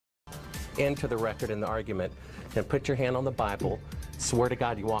into the record in the argument and put your hand on the Bible, swear to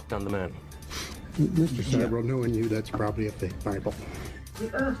God you walked on the moon. Mr. Sabro, knowing you, that's probably a fake Bible.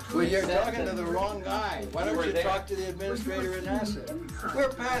 Well, you're talking to the wrong guy. Why don't you talk to the administrator in NASA? We're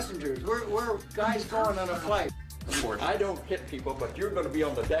passengers. We're guys going on a flight. I don't hit people, but you're going to be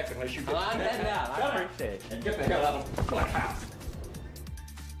on the deck unless you get I'm heading out. I appreciate it. and get the hell out of my house.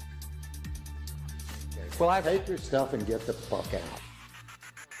 Well, Take your stuff and get the fuck out.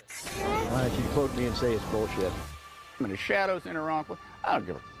 Why don't you quote me and say it's bullshit? And the shadows in the wrong place. I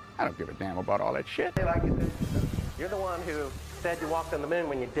don't give a damn about all that shit. You're the one who said you walked on the moon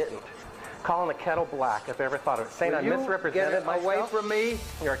when you didn't. Calling the kettle black, if I ever thought of it. Saying I misrepresented myself. Away from me.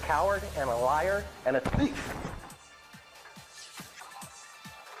 You're a coward and a liar and a thief.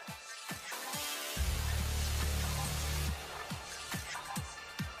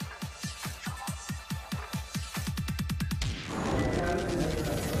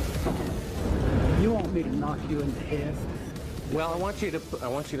 You want me to knock you in the head? Well, I want you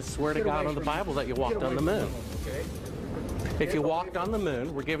to swear to God on the Bible that you walked on the moon. Okay. If you walked on the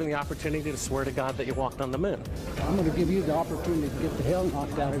moon, we're given the opportunity to swear to God that you walked on the moon. I'm going to give you the opportunity to get the hell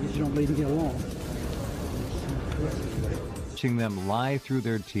knocked out of you if you don't leave me alone. Watching them lie through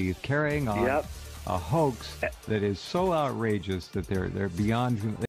their teeth, carrying on a hoax that is so outrageous that they're beyond